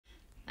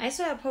I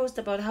saw a post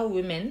about how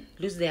women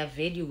lose their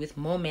value with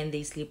more men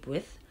they sleep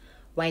with,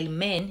 while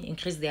men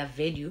increase their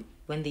value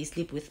when they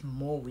sleep with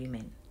more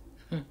women.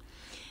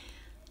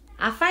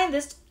 I find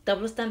this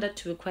double standard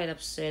to be quite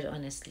absurd,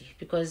 honestly,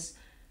 because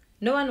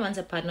no one wants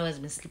a partner who has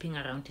been sleeping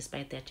around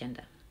despite their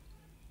gender.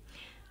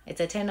 It's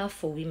a turn off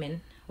for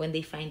women when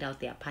they find out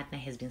their partner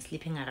has been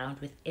sleeping around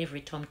with every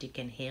Tom, Dick,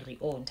 and Harry,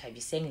 or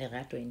Ntabiseng,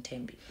 Lerato, and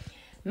Tembi.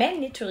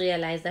 Men need to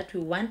realize that we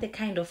want the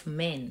kind of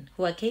men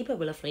who are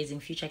capable of raising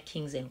future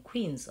kings and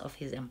queens of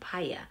his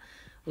empire,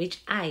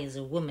 which I, as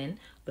a woman,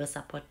 will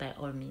support by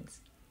all means.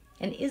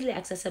 An easily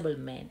accessible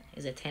man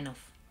is a turn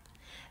off.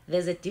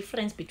 There's a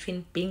difference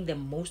between being the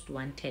most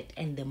wanted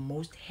and the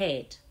most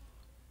had.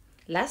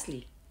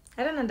 Lastly,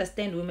 I don't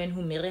understand women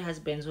who marry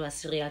husbands who are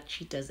serial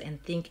cheaters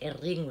and think a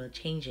ring will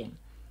change him.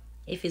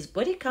 If his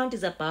body count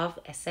is above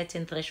a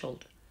certain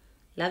threshold,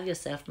 love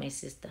yourself, my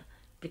sister,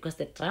 because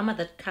the drama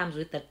that comes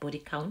with that body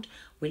count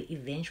will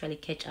eventually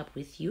catch up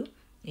with you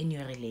in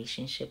your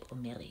relationship or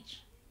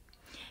marriage.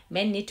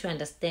 Men need to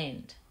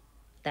understand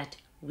that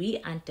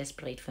we aren't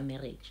desperate for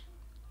marriage.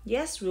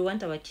 Yes, we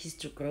want our kids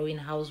to grow in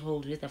a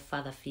household with a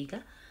father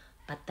figure,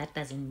 but that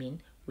doesn't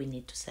mean we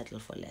need to settle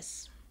for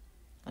less.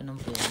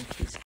 Please.